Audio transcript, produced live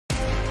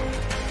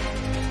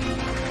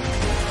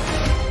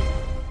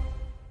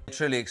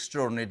truly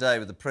extraordinary day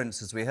with the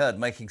Prince, as we heard,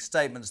 making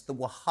statements that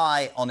were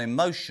high on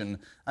emotion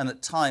and at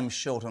times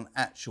short on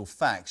actual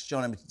facts.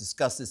 Joining me to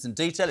discuss this in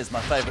detail is my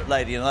favourite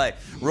lady in LA,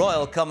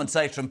 royal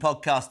commentator and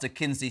podcaster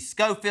Kinsey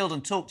Schofield,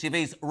 and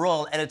TalkTV's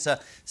royal editor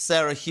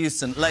Sarah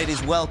Hewson.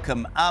 Ladies,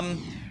 welcome.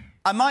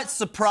 I might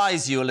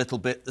surprise you a little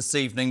bit this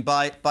evening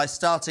by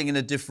starting in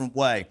a different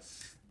way.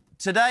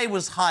 Today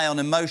was high on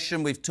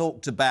emotion. We've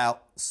talked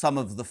about some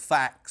of the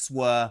facts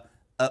were,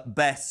 at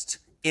best,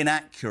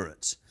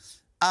 inaccurate.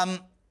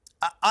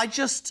 I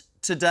just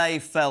today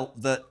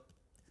felt that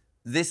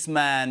this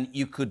man,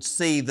 you could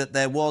see that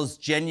there was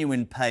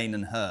genuine pain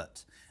and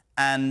hurt.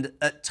 And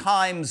at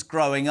times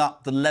growing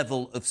up, the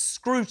level of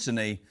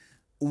scrutiny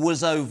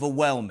was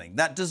overwhelming.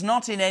 That does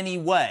not in any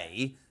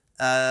way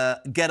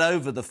get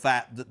over the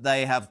fact that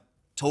they have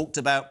talked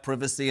about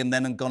privacy and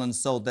then gone and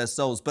sold their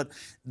souls. But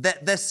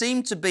there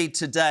seemed to be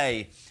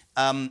today...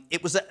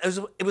 It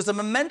was a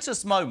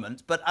momentous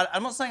moment, but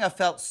I'm not saying I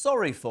felt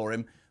sorry for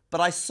him,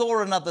 but I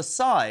saw another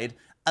side,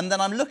 and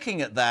then I'm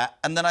looking at that,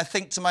 and then I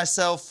think to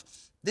myself,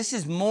 this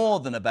is more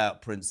than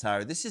about Prince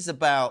Harry. This is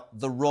about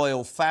the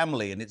royal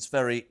family and its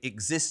very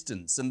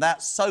existence, and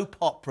that soap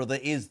opera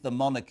that is the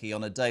monarchy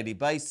on a daily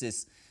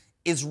basis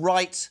is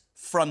right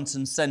front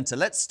and centre.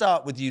 Let's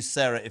start with you,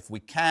 Sarah, if we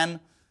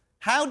can.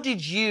 How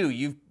did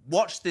you've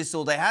watched this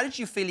all day, how did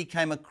you feel he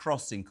came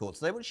across in court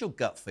today? What's your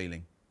gut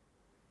feeling?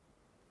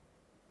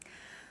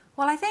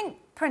 Well, I think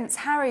Prince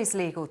Harry's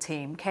legal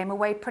team came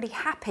away pretty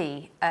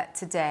happy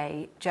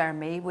today,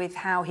 Jeremy, with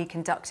how he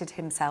conducted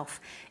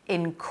himself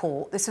in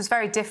court. This was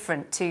very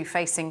different to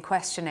facing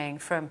questioning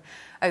from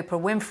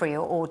Oprah Winfrey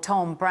or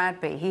Tom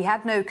Bradby. He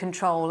had no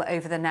control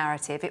over the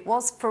narrative. It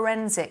was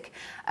forensic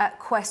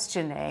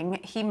questioning.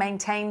 He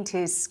maintained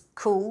his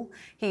cool.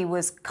 He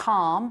was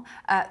calm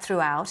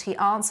throughout. He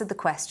answered the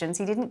questions.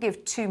 He didn't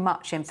give too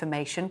much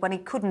information. When he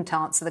couldn't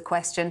answer the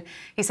question,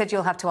 he said,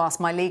 "You'll have to ask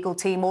my legal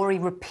team," or he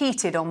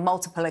repeated on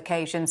multiple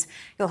occasions,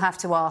 "You'll have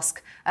to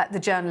ask the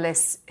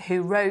journalists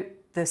who wrote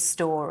the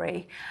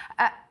story."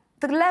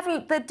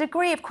 The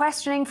degree of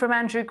questioning from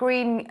Andrew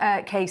Green,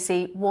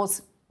 Casey,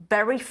 was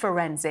very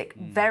forensic,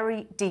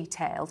 very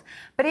detailed,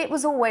 but it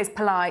was always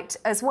polite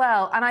as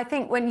well. And I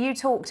think when you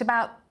talked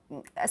about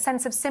a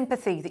sense of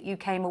sympathy that you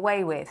came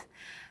away with,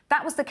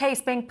 that was the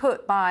case being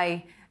put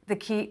by the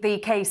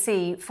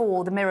KC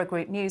for the Mirror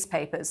Group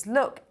newspapers.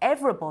 Look,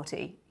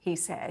 everybody, he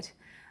said,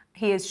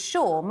 he is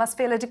sure must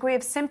feel a degree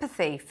of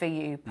sympathy for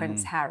you,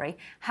 Prince Harry,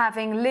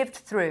 having lived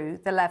through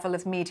the level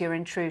of media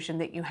intrusion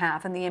that you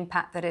have and the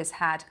impact that it's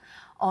had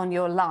on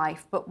your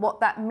life. But what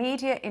that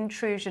media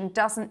intrusion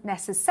doesn't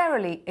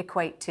necessarily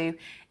equate to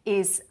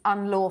is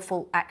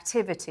unlawful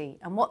activity.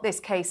 And what this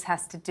case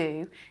has to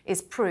do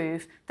is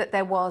prove that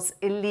there was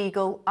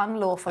illegal,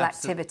 unlawful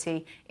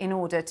activity in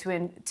order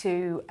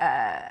to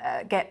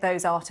get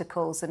those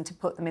articles and to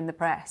put them in the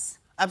press.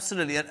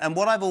 Absolutely, and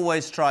what I've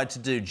always tried to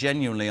do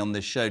genuinely on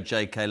this show,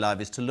 JK Live,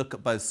 is to look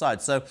at both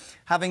sides. So,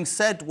 having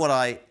said what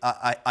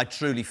I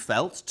truly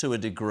felt to a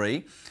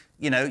degree,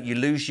 you know, you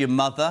lose your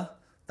mother,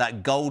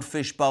 that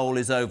goldfish bowl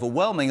is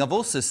overwhelming. I've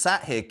also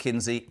sat here,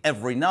 Kinsey,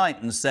 every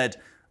night and said,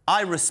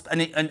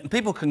 and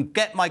people can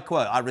get my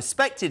quote, I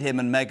respected him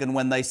and Meghan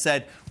when they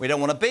said, we don't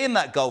want to be in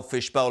that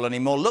goldfish bowl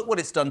anymore. Look what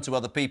it's done to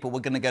other people.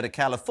 We're going to go to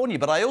California.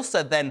 But I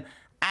also then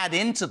add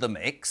into the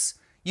mix,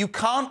 you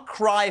can't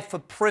cry for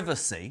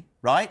privacy,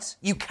 right?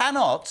 You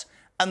cannot,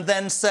 and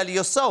then sell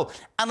your soul.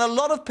 And a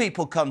lot of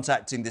people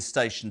contacting this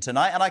station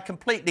tonight, and I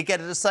completely get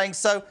it, as saying,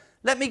 so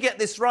let me get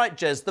this right,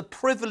 Jez, the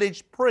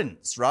privileged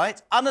prince,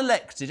 right,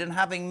 unelected and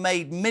having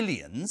made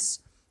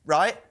millions,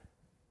 right,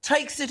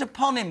 takes it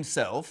upon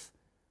himself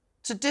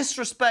to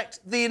disrespect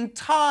the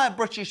entire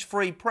British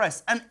free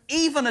press and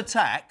even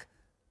attack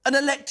an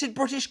elected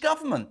British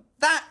government.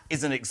 That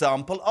is an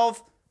example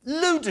of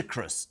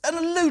ludicrous, and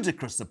a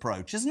ludicrous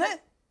approach, isn't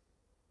it?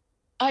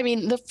 I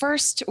mean, the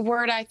first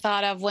word I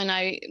thought of when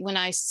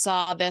I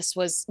saw this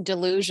was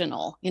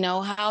delusional. You know,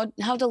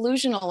 how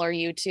delusional are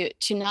you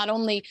to not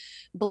only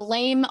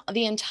blame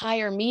the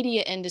entire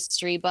media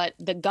industry, but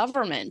the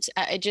government?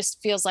 It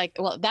just feels like,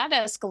 well, that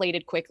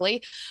escalated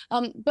quickly.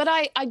 But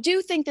I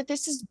do think that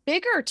this is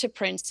bigger to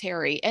Prince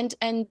Harry. And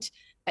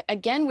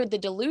again, with the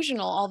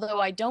delusional, although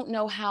I don't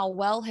know how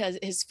well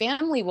his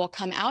family will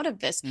come out of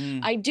this,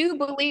 I do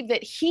believe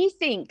that he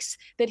thinks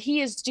that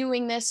he is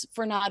doing this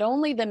for not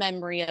only the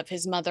memory of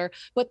his mother,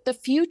 but the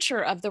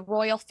future of the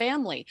royal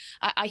family.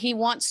 He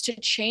wants to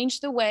change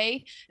the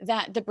way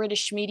that the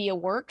British media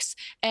works.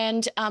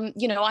 And,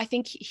 you know, I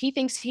think he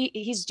thinks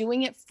he's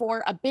doing it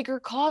for a bigger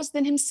cause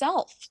than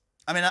himself.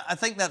 I mean, I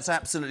think that's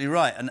absolutely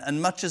right.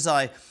 And much as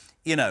I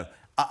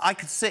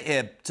could sit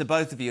here to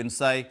both of you and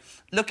say,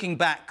 looking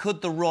back,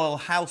 could the royal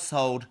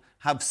household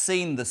have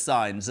seen the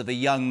signs of a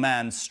young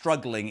man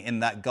struggling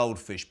in that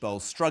goldfish bowl,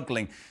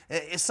 struggling?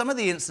 Some of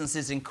the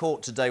instances in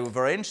court today were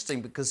very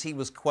interesting because he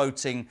was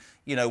quoting,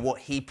 you know,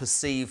 what he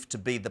perceived to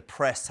be the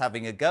press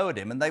having a go at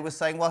him. And they were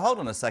saying, well, hold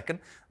on a second,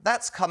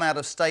 that's come out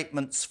of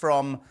statements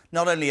from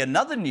not only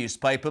another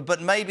newspaper,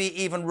 but maybe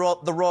even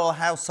the royal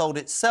household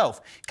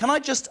itself. I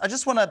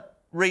just want to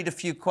read a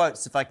few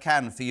quotes, if I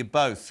can, for you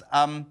both.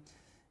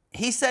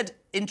 He said,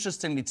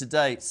 interestingly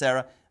today,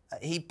 Sarah,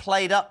 he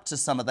played up to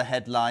some of the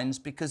headlines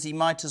because he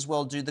might as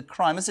well do the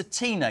crime. As a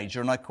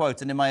teenager, and I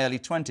quote, and in my early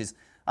 20s,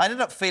 I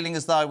ended up feeling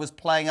as though I was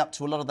playing up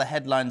to a lot of the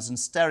headlines and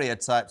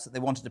stereotypes that they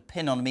wanted to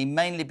pin on me,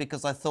 mainly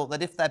because I thought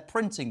that if they're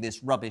printing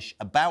this rubbish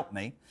about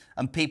me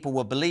and people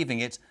were believing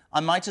it, I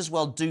might as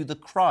well do the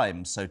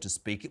crime, so to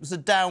speak. It was a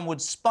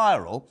downward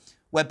spiral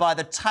whereby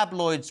the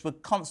tabloids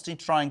would constantly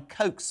try and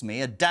coax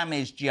me, a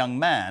damaged young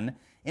man,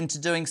 into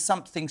doing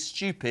something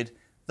stupid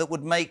that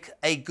would make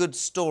a good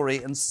story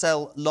and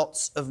sell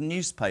lots of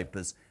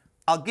newspapers.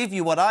 I'll give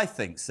you what I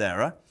think,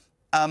 Sarah.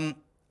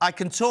 I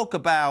can talk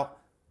about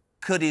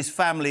could his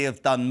family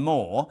have done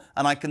more,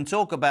 and I can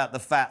talk about the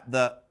fact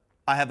that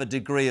I have a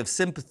degree of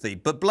sympathy,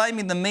 but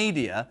blaming the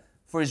media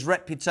for his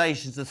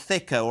reputation as a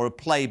thicko or a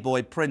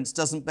playboy prince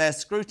doesn't bear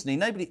scrutiny.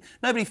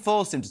 Nobody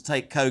forced him to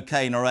take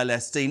cocaine or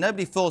LSD.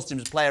 Nobody forced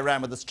him to play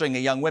around with a string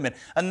of young women.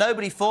 And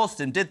nobody forced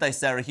him, did they,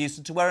 Sarah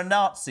Houston, to wear a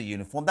Nazi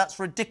uniform? That's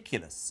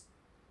ridiculous.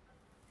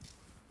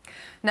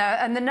 No,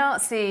 and the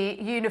Nazi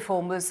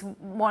uniform was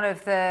one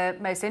of the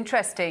most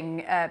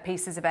interesting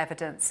pieces of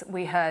evidence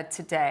we heard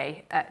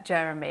today,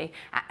 Jeremy,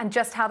 and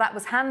just how that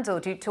was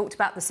handled. You talked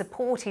about the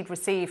support he'd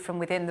received from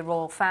within the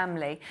royal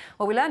family.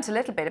 Well, we learned a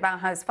little bit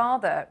about how his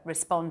father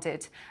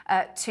responded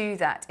to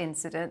that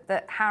incident,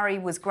 that Harry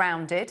was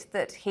grounded,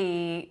 that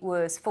he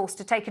was forced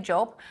to take a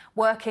job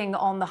working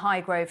on the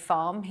Highgrove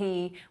farm.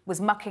 He was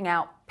mucking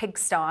out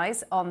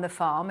pigsties on the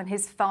farm, and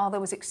his father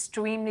was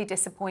extremely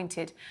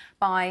disappointed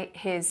by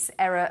his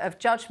error of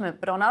judgment.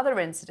 But on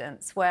other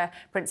incidents where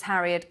Prince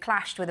Harry had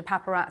clashed with a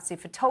paparazzi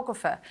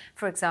photographer,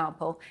 for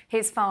example,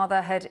 his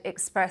father had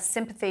expressed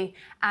sympathy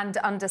and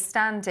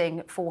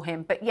understanding for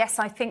him. But yes,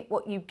 I think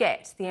what you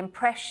get, the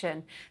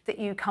impression that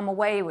you come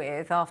away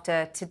with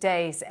after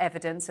today's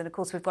evidence, and of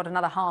course we've got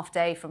another half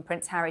day from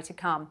Prince Harry to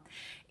come,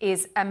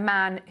 is a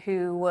man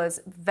who was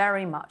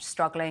very much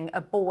struggling,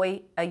 a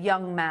boy, a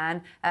young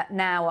man,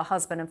 now a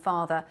husband and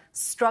father,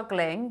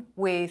 struggling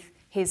with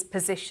his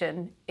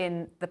position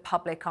in the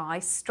public eye,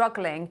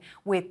 struggling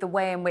with the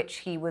way in which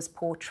he was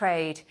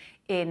portrayed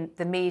in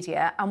the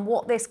media. And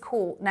what this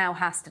court now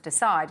has to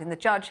decide, and the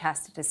judge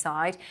has to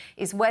decide,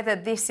 is whether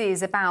this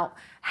is about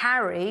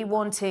Harry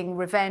wanting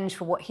revenge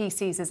for what he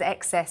sees as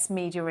excess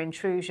media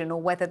intrusion,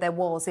 or whether there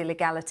was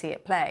illegality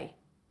at play.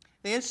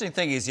 The interesting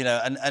thing is, you know,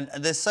 and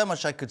there's so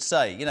much I could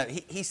say. You know,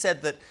 he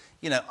said that,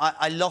 you know,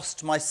 I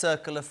lost my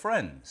circle of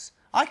friends.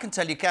 I can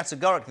tell you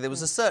categorically there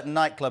was a certain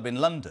nightclub in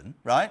London,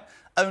 right,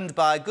 owned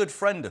by a good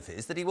friend of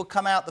his, that he would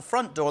come out the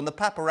front door and the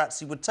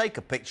paparazzi would take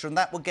a picture and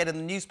that would get in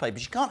the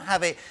newspapers. You can't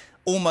have it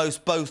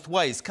almost both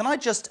ways. Can I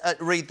just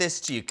read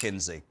this to you,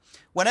 Kinsey?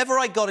 Whenever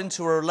I got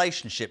into a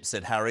relationship,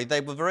 said Harry, they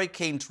were very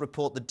keen to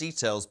report the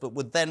details, but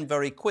would then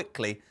very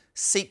quickly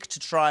seek to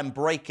try and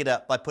break it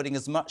up by putting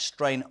as much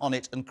strain on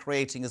it and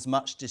creating as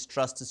much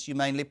distrust as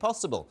humanly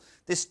possible.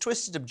 This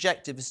twisted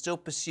objective is still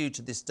pursued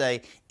to this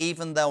day,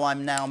 even though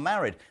I'm now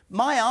married.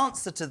 My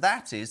answer to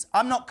that is,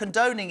 I'm not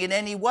condoning in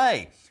any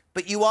way,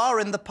 but you are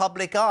in the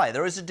public eye.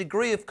 There is a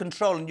degree of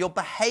control, and your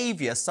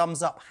behaviour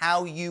sums up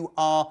how you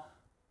are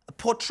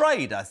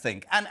portrayed, I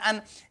think.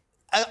 And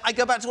I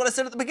go back to what I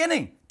said at the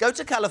beginning. Go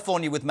to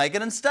California with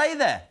Meghan and stay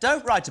there.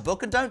 Don't write a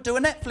book and don't do a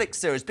Netflix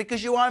series,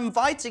 because you are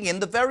inviting in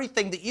the very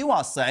thing that you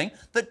are saying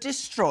that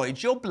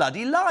destroyed your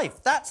bloody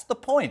life. That's the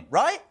point,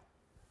 right?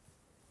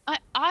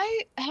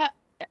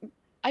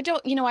 I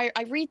don't, you know, I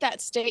read that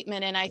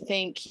statement and I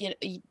think, you know,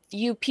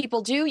 you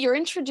people you're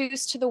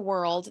introduced to the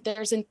world,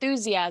 there's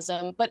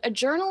enthusiasm, but a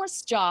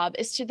journalist's job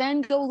is to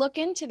then go look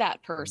into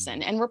that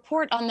person and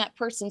report on that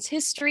person's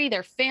history,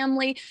 their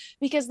family,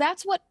 because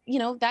that's what, you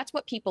know, that's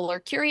what people are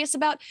curious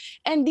about.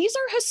 And these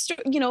are,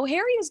 you know,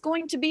 Harry is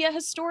going to be a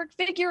historic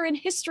figure in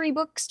history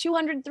books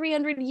 200,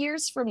 300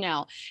 years from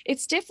now.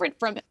 It's different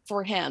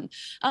for him.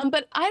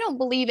 But I don't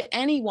believe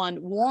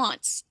anyone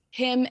wants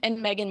him and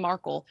Meghan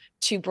Markle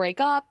to break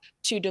up,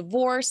 to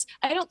divorce.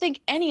 I don't think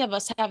any of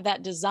us have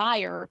that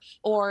desire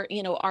or,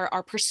 you know,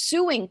 are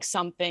pursuing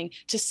something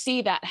to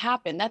see that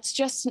happen. That's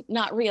just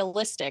not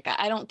realistic.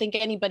 I don't think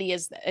anybody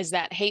is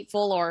that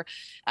hateful, or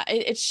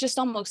it's just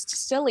almost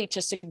silly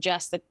to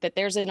suggest that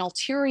there's an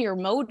ulterior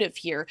motive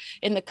here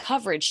in the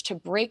coverage to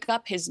break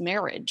up his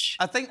marriage.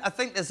 I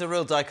think there's a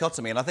real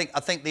dichotomy, and I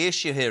think the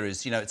issue here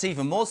is, you know, it's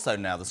even more so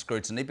now, the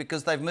scrutiny,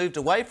 because they've moved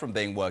away from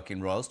being working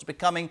royals to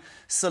becoming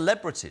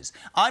celebrities.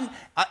 I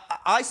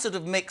sort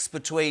of mix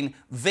between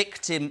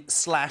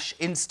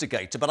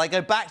victim/instigator, but I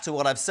go back to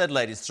what I've said,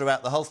 ladies,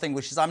 throughout the whole thing,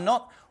 which is I'm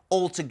not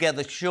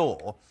altogether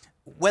sure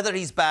whether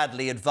he's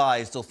badly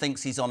advised or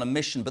thinks he's on a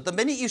mission. But the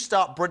minute you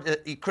start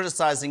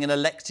criticising an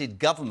elected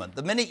government,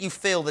 the minute you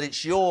feel that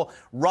it's your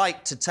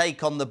right to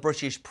take on the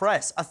British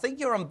press, I think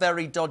you're on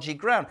very dodgy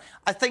ground.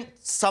 I think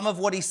some of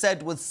what he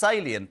said was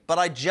salient, but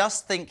I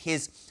just think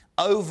his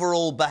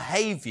overall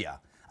behaviour,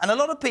 and a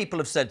lot of people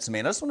have said to me,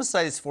 and I just want to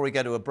say this before we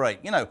go to a break,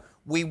 you know,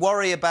 we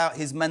worry about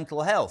his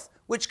mental health,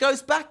 which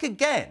goes back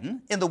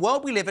again in the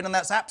world we live in, and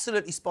that's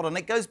absolutely spot on.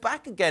 It goes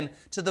back again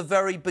to the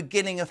very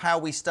beginning of how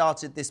we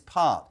started this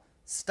part.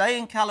 Stay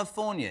in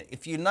California.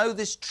 If you know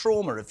this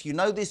trauma, if you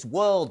know this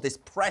world, this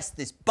press,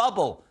 this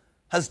bubble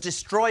has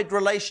destroyed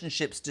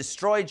relationships,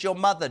 destroyed your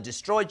mother,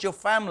 destroyed your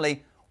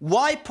family,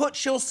 why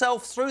put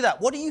yourself through that?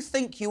 What do you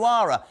think you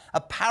are, a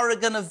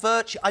paragon of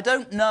virtue? I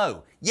don't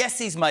know. Yes,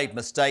 he's made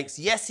mistakes.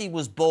 Yes, he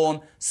was born,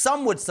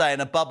 some would say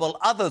in a bubble,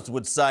 others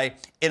would say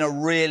in a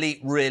really,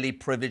 really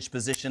privileged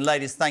position.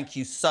 Ladies, thank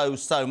you so,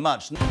 so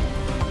much.